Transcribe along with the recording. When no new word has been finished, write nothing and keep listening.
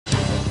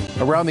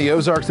Around the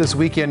Ozarks this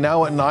weekend,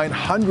 now at 9,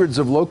 hundreds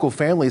of local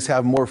families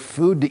have more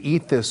food to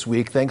eat this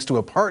week thanks to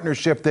a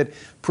partnership that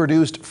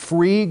produced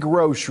free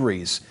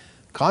groceries.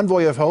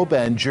 Convoy of Hope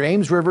and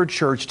James River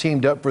Church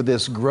teamed up for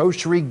this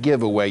grocery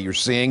giveaway you're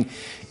seeing.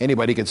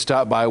 Anybody could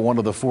stop by one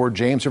of the 4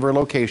 James River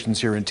locations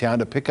here in town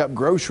to pick up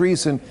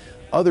groceries and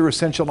other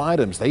essential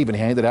items. They even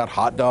handed out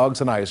hot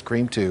dogs and ice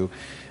cream too.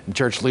 And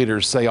church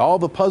leaders say all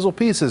the puzzle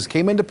pieces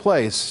came into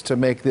place to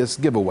make this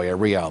giveaway a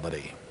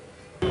reality.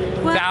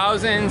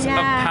 Thousands of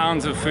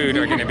pounds of food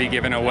are going to be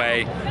given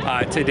away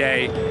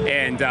today,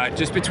 and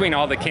just between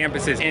all the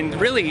campuses. And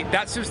really,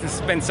 that's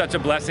just been such a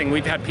blessing.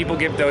 We've had people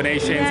give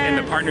donations, and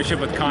the partnership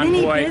with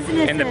Convoy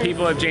and the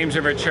people of James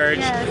River Church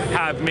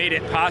have made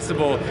it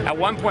possible. At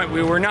one point,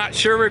 we were not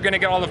sure we were going to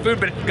get all the food,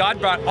 but God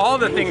brought all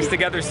the things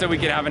together so we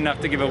could have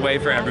enough to give away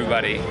for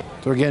everybody.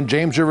 So again,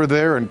 James River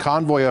there and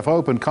Convoy of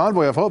Hope. And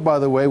Convoy of Hope, by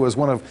the way, was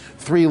one of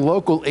 3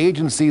 local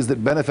agencies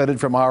that benefited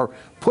from our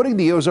Putting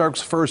the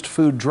Ozarks First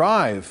food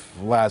drive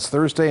last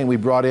Thursday, and we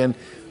brought in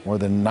more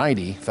than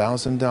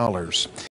 $90,000.